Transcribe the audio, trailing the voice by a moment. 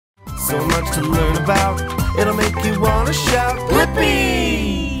So much to learn about, it'll make you wanna shout,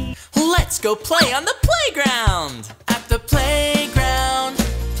 Blippi! Let's go play on the playground! At the playground,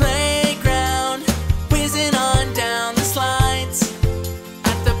 playground, whizzing on down the slides.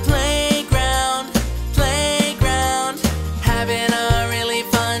 At the playground, playground, having a really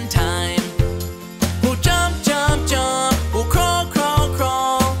fun time. We'll jump, jump, jump, we'll crawl, crawl,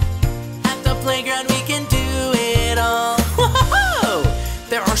 crawl. At the playground we can do it all. Whoa!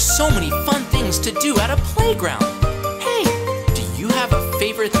 There are so many fun things to do at a playground. Hey, do you have a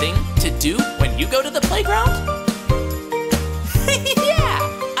favorite thing to do when you go to the playground? Yeah,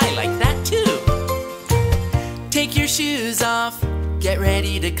 I like that too. Take your shoes off, get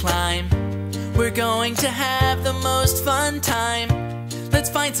ready to climb. We're going to have the most fun time. Let's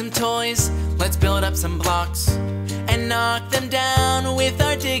find some toys, let's build up some blocks and knock them down with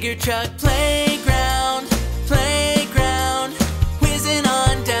our digger truck. Playground, playground, whizzing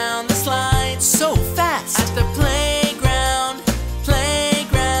on down the slides so fast. At the playground,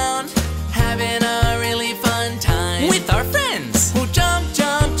 playground, having a really fun time with our friends. We'll jump,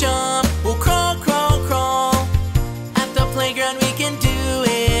 jump, jump, we'll crawl, crawl, crawl. At the playground we can do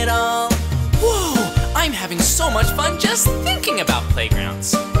it all. Whoa, I'm having so much fun just thinking about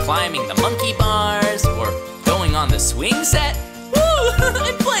playgrounds. Climbing the monkey bars or going on the swing set. Woo,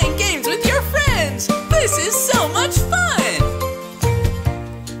 and playing games with your friends. This is so much fun.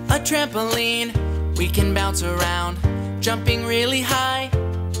 A trampoline, we can bounce around, jumping really high,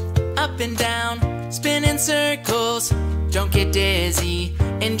 up and down, spin in circles. Don't get dizzy,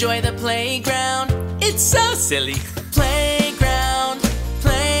 enjoy the playground. It's so silly. Playground,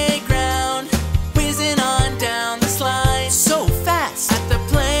 playground, whizzing on down the slide so fast. At the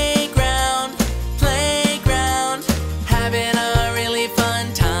playground, playground, having a really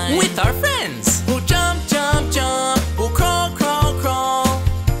fun time with our friends. We'll jump, jump, jump, we'll crawl, crawl, crawl.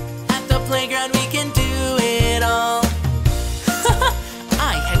 At the playground we can do it all.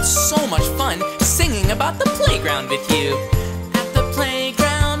 I had so much fun singing about the playground with you. At the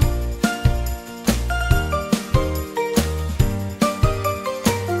playground.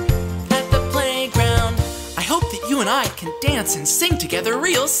 At the playground. I hope that you and I can dance and sing together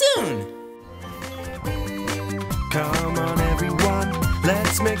real soon. Come on everyone,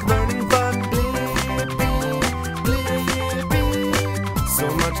 let's make learning fun. Blippi. So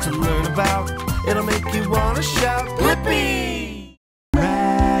much to learn about, it'll make you wanna shout, Blippi!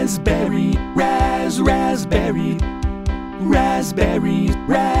 Raspberry, raspberry, raspberries,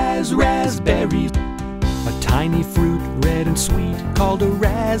 raspberries. A tiny fruit, red and sweet, called a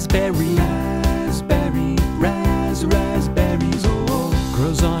raspberry. Raspberry, raspberries. Oh,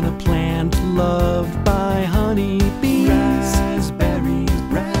 grows on a plant loved by honeybees. Raspberries,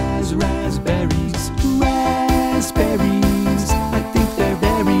 raspberries, raspberries. I think they're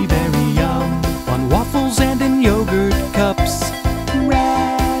very, very yum. On waffles and in yogurt cups.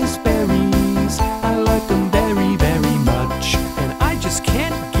 Raspberries, I like them very, very much, and I just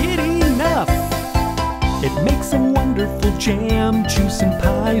can't get enough. It makes a wonderful jam, juice and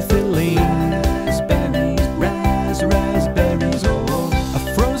pie filling. Raspberries, raspberries, oh, a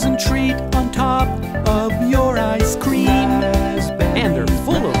frozen treat on top of your ice cream. And they're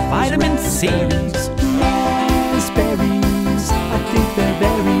full of vitamin C. Raspberries, I think they're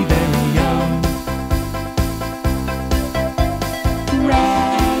very, very yum.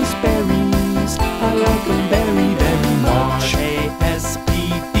 Raspberries, I like them very, very much. R-A-S-P-B-E-R-R-Y.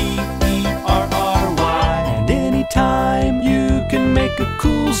 And anytime you can make a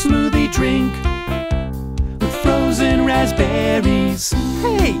cool smoothie drink with frozen raspberries.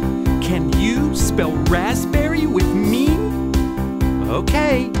 Hey, can you spell raspberry with me?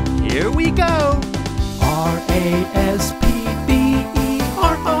 Okay, here we go. R-A-S-P-B-E-R-R-Y.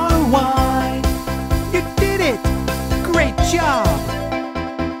 You did it! Great job!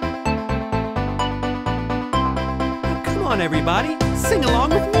 Now, come on, everybody, sing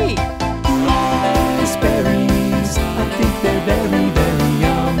along with me. Raspberries, I think they're very, very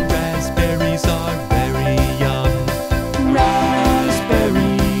yum. Raspberries are very yum.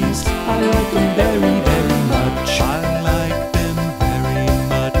 Raspberries, I like them very, very much. I like them very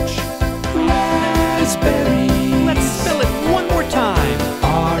much. Raspberries. Let's spell it one more time.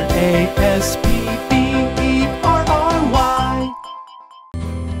 R-A-S-P-B-E-R-R-Y.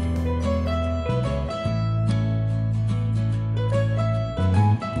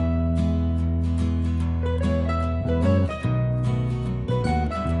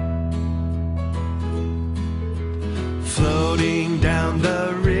 Floating down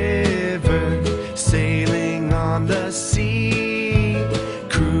the river, sailing on the sea,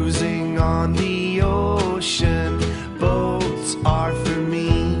 cruising on the ocean, boats are for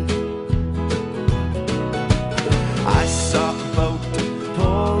me.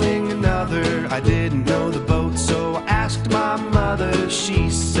 I didn't know the boat, so I asked my mother. She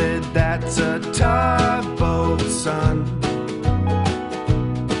said, that's a tugboat, son.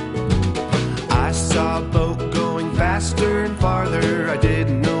 I saw a boat going faster and farther. I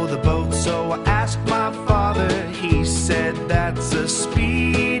didn't know the boat, so I asked my father. He said, that's a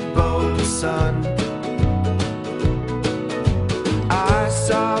speedboat, son. I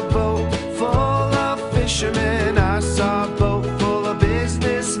saw a boat full of fishermen. I saw a boat full of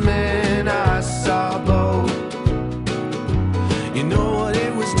businessmen. I saw a boat, you know what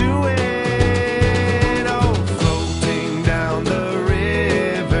it was doing? Oh, floating down the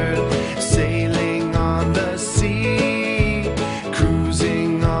river, sailing on the sea,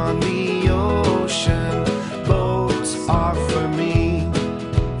 cruising on the ocean. Boats are for me.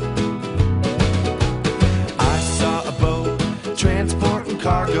 I saw a boat transporting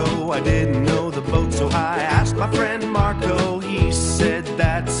cargo. I didn't know the boat, so I asked my friend Marco. He said,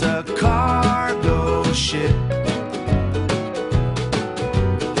 that's a cargo ship.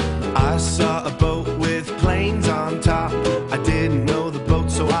 I saw a boat with planes on top. I didn't know the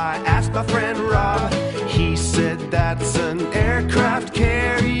boat, so I asked my friend Rob. He said, that's an aircraft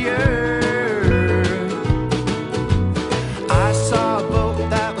carrier. I saw a boat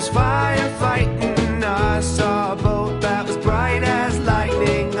that was firefighting. I saw a boat that was bright as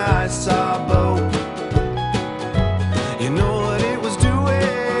lightning. I saw a boat, you know what it was doing?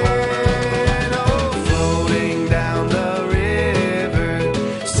 Oh, floating down the river,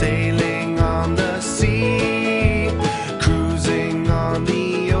 sailing on the sea, cruising on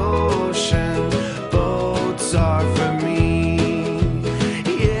the ocean. Boats are for me.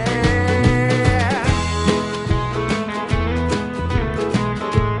 Yeah.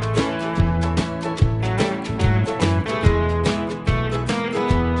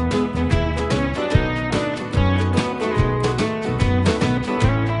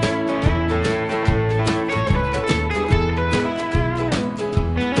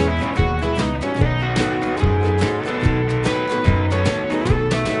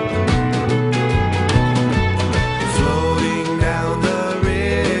 Floating down the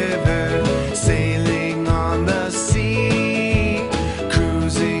river, sailing on the sea,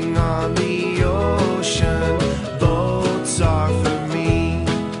 cruising on the ocean. Boats are for me.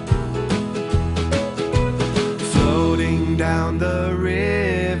 Floating down the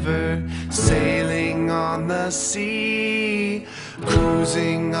river, sailing on the sea,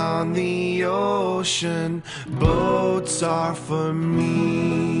 cruising on the ocean. Boats are for me.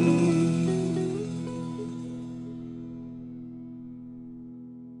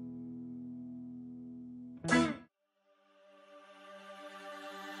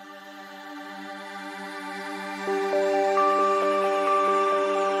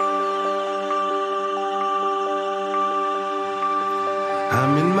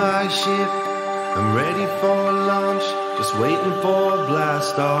 I'm in my ship, I'm ready for launch, just waiting for a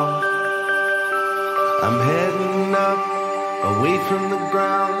blast off. I'm heading up, away from the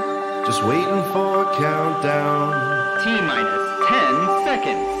ground, just waiting for a countdown. T-minus 10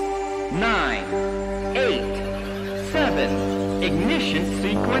 seconds. 9, 8, 7, ignition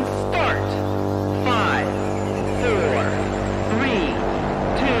sequence start. 5, 4, 3,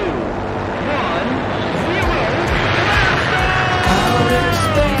 2, 1, 0.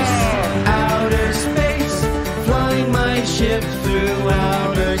 Outer space, flying my ship through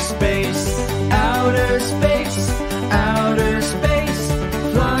outer space. Outer space, outer space,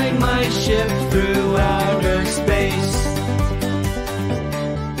 flying my ship through outer space.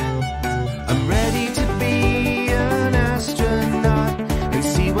 I'm ready to be an astronaut and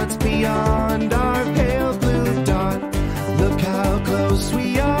see what's beyond our pale blue dot. Look how close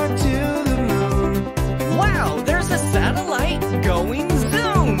we are to the moon. Wow, there's a satellite going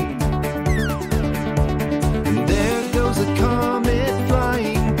zoom! And there goes a comet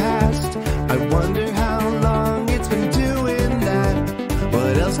flying past. I wonder how long it's been doing that.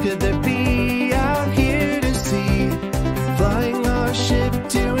 What else could there be out here to see? Flying our ship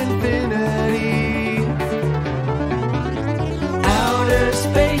to infinity. Outer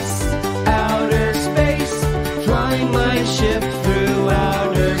space, flying my ship through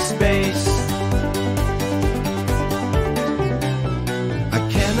outer space. I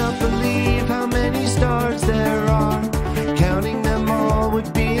cannot believe how many stars there are. Counting them all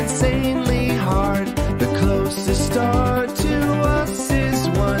would be insanely hard. The closest star to us is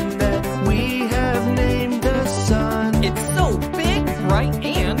one that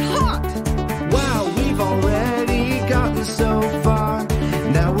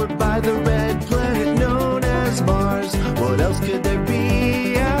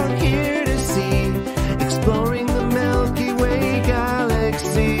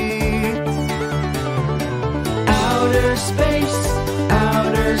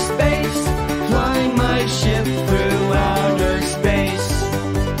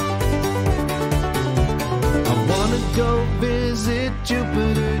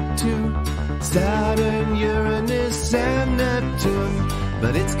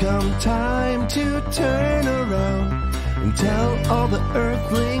But it's come time to turn around and tell all the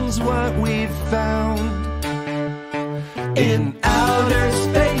earthlings what we've found. In outer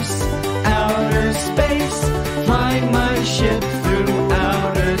space, flying my ship through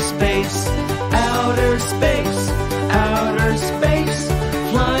outer space. Outer space,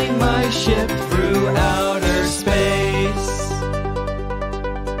 flying my ship through outer space.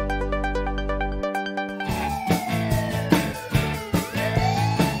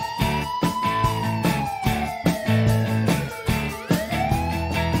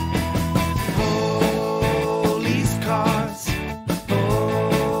 Police cars,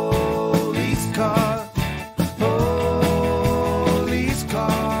 police cars, police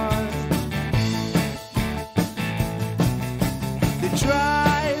cars. They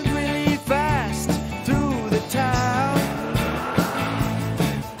drive really fast through the town,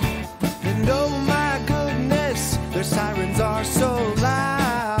 and oh my goodness, their sirens are so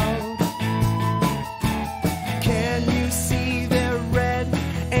loud. Can you see their red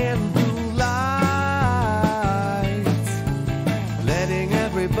and blue lights, letting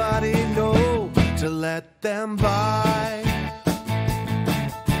everybody know to let them by?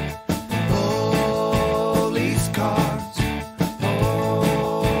 Police cars,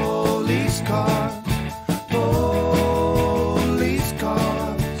 police cars, police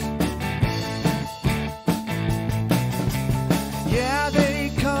cars. Yeah, they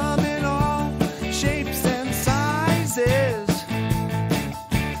come in all shapes and sizes.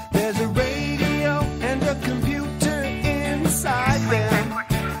 There's a radio and a computer inside them.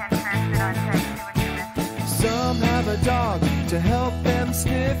 Some have a dog to help them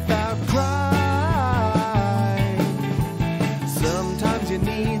sniff out crime. Sometimes you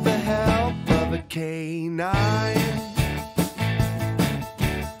need the help of a canine.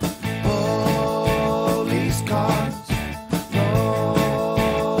 Police cars,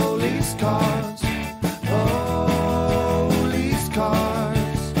 police cars, police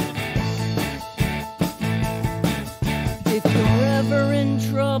cars. If you're ever in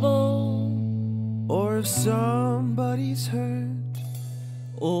trouble, Or if somebody's hurt,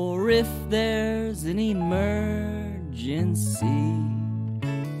 or if there's an emergency,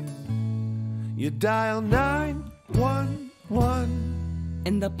 you dial 911.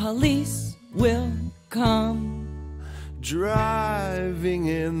 and the police will come. Driving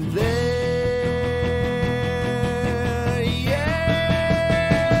in there, yeah.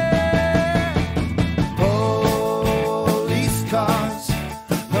 Police cars,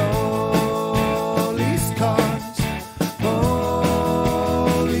 police cars,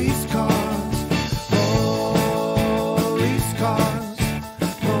 police cars, police cars,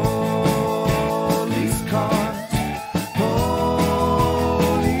 police cars,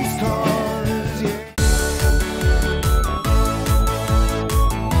 police cars, yeah.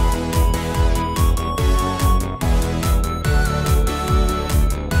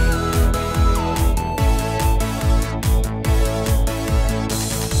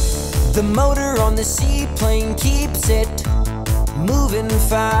 The motor on the seaplane keeps it moving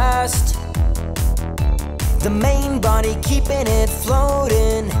fast. The main body keeping it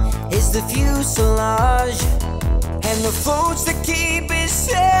floating is the fuselage, and the floats that keep it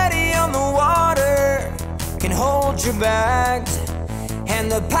steady on the water can hold your bags,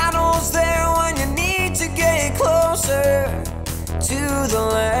 and the paddles there when you need to get closer to the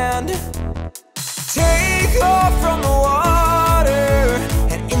land. Take off from the water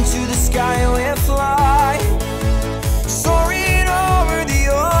and into the sky we fly, soaring over the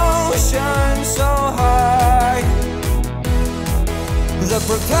ocean so high. The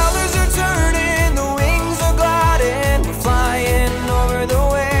propellers are turning, the wings are gliding, we're flying over the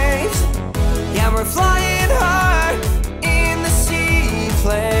waves. Yeah, we're flying high in the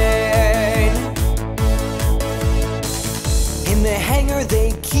seaplane. In the hangar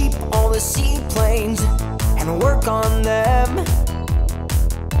they keep all the seaplanes and work on them.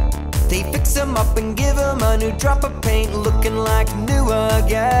 They fix them up and give them a new drop of paint, looking like new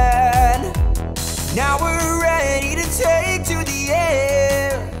again. Now we're ready to take to the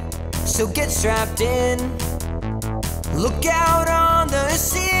air, so get strapped in. Look out on the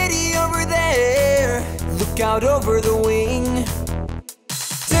city over there, look out over the wing.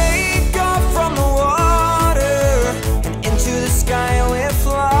 Take off from the water and into the sky we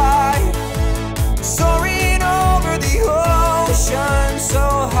fly, soaring over the ocean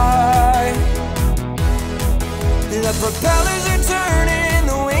so high. The propellers are turning,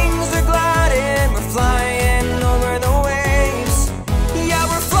 the wings are gliding, we're flying over the waves. Yeah,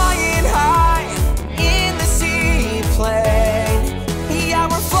 we're flying high in the seaplane. Yeah,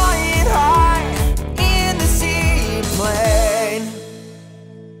 we're flying high in the seaplane.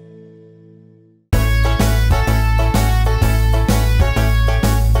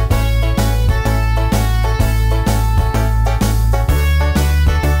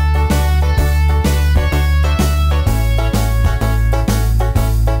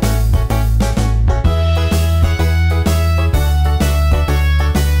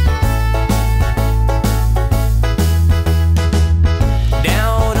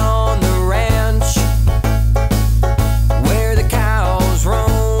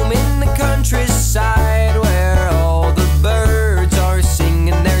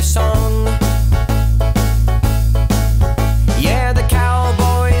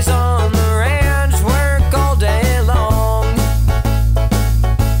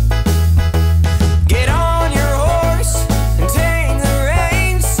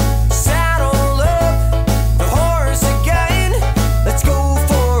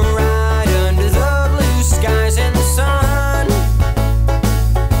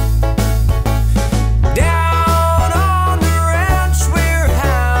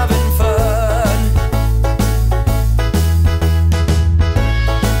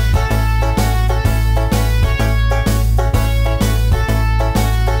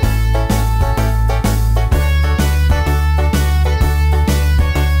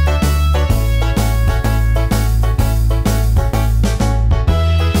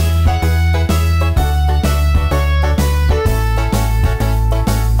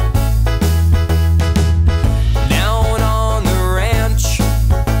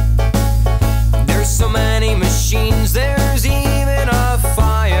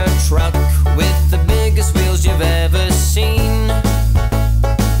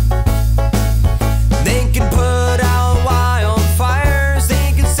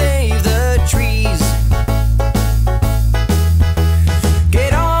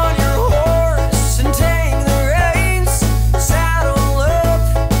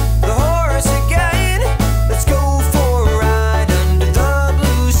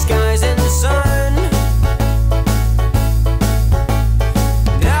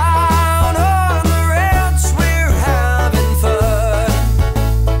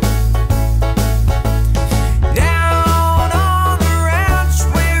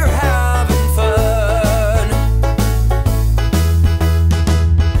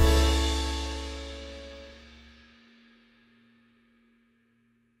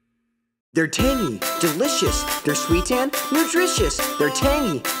 They're tangy, delicious, they're sweet and nutritious. They're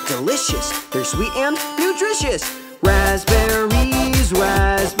tangy, delicious, they're sweet and nutritious. Raspberries,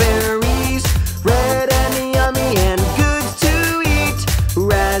 raspberries, red and yummy and good to eat.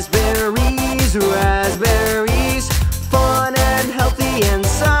 Raspberries, raspberries, fun and healthy and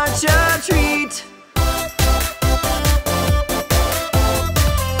such a treat.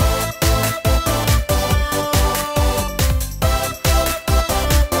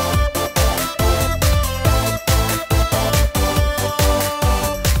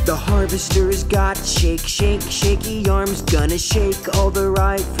 The harvester's got shake, shake, shaky arms, gonna shake all the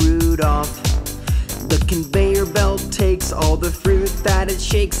ripe fruit off. The conveyor belt takes all the fruit that it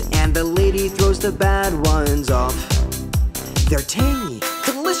shakes, and the lady throws the bad ones off. They're tangy,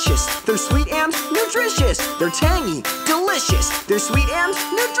 delicious, they're sweet and nutritious. They're tangy, delicious, they're sweet and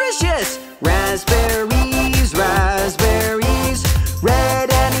nutritious. Raspberries, raspberries,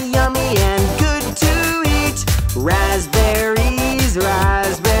 red and yummy and good to eat. Raspberries,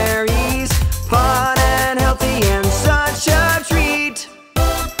 raspberries, fun and healthy and such a treat.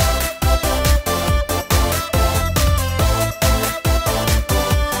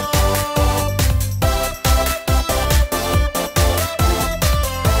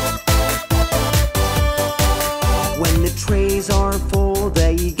 When the trays are full,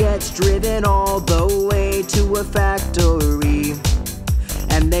 they get driven all the way to a factory.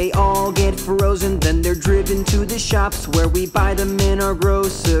 And they all get frozen, then they're driven to the shops where we buy them in our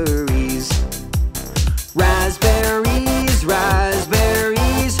groceries. Raspberries,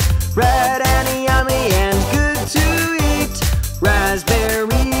 raspberries, red and yummy and good to eat.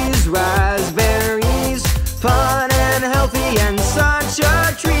 Raspberries, raspberries, fun and healthy and such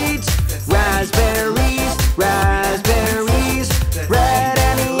a treat. Raspberries, raspberries, red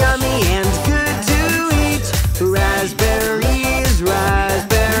and yummy and good to eat. Raspberries,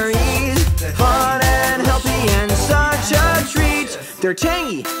 raspberries, fun and healthy and such a treat. They're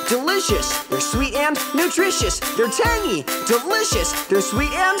tangy, delicious, they're sweet and nutritious. They're tangy, delicious, they're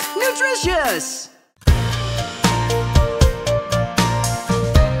sweet and nutritious.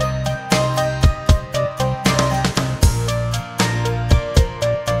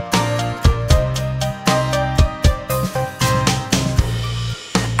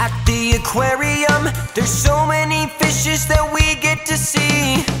 At the aquarium, there's so many fishes that we get to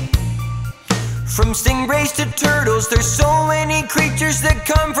see. From stingrays to turtles, there's so many creatures that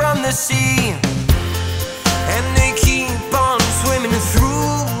come from the sea. And they keep on swimming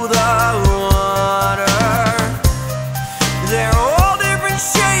through the water. They're all different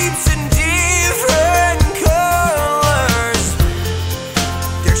shapes and different colors.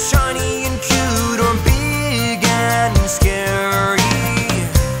 They're shiny and cute or big and scary,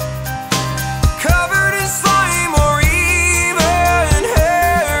 covered in slime or even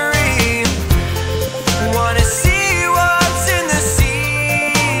hairy. Wanna see what's in the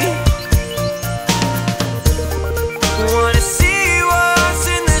sea? Wanna see what's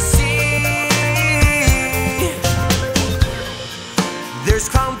in the sea? There's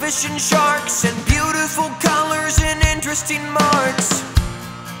clownfish and sharks and beautiful colors and interesting marks.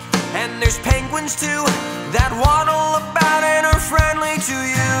 And there's penguins too that waddle about and are friendly to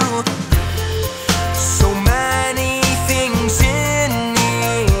you. So many things in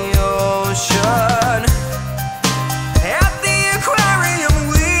the ocean. At the aquarium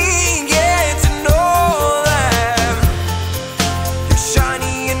we get to know them. They're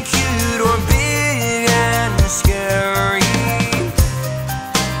shiny and cute or big and scary,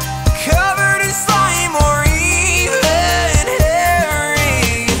 covered in slime or even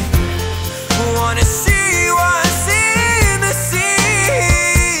hairy. Wanna see what's in the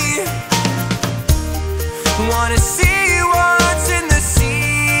sea? Wanna see what's in the sea?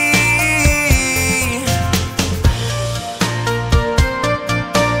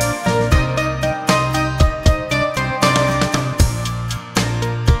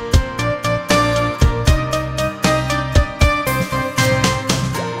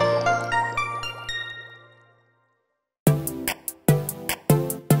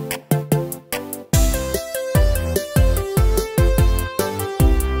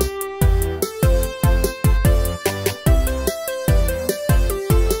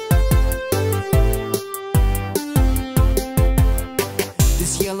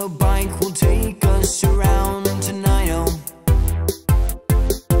 This yellow bike will take us around tonight, oh.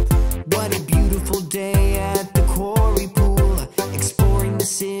 What a beautiful day at the quarry pool. Exploring the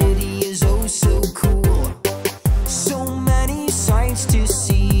city is oh so cool. So many sights to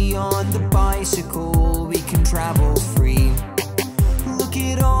see on the bicycle. We can travel free. Look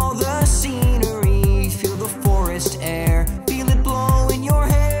at all the scenery. Feel the forest air. Feel it blow in your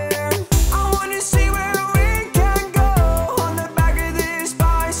hair.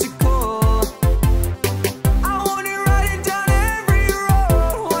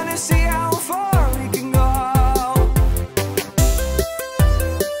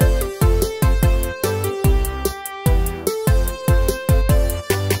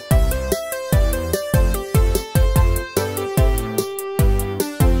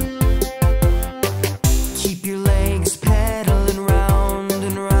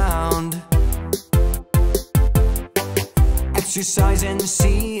 sights and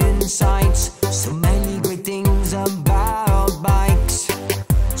seeing sights. So many great things about bikes.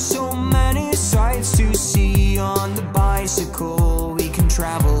 So many sights to see on the bicycle. We can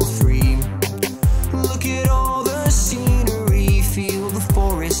travel free. Look at all the scenery, feel the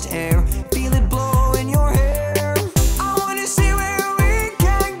forest air, feel it blow in your hair. I wanna see where we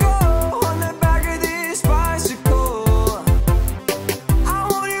can go on the back of this bicycle. I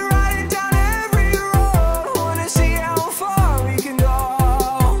wanna ride it down every road, wanna see how far we can go.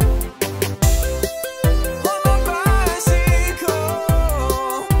 On my bicycle,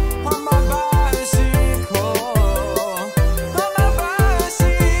 on my bicycle, on my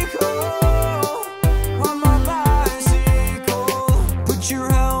bicycle, on my bicycle. Put your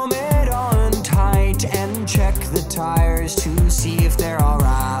helmet on tight and check the tires to see if they're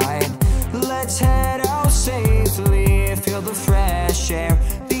alright. Let's head out safely, feel the fresh air,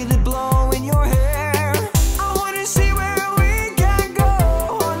 feel it blow in your hair. I wanna see where we can go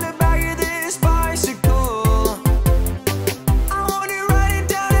on the back of this bicycle. I wanna ride it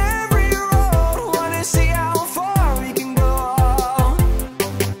down every road, wanna see how far we can go.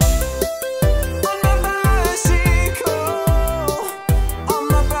 On my bicycle, on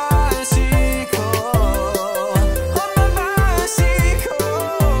my bicycle, on my bicycle,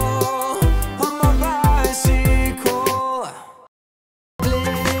 on my bicycle.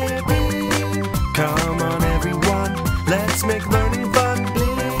 Blippi, Come on everyone, let's make learning fun.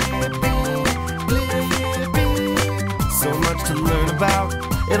 Blippi, So much to learn about,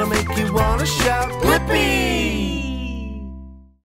 it'll make you wanna shout.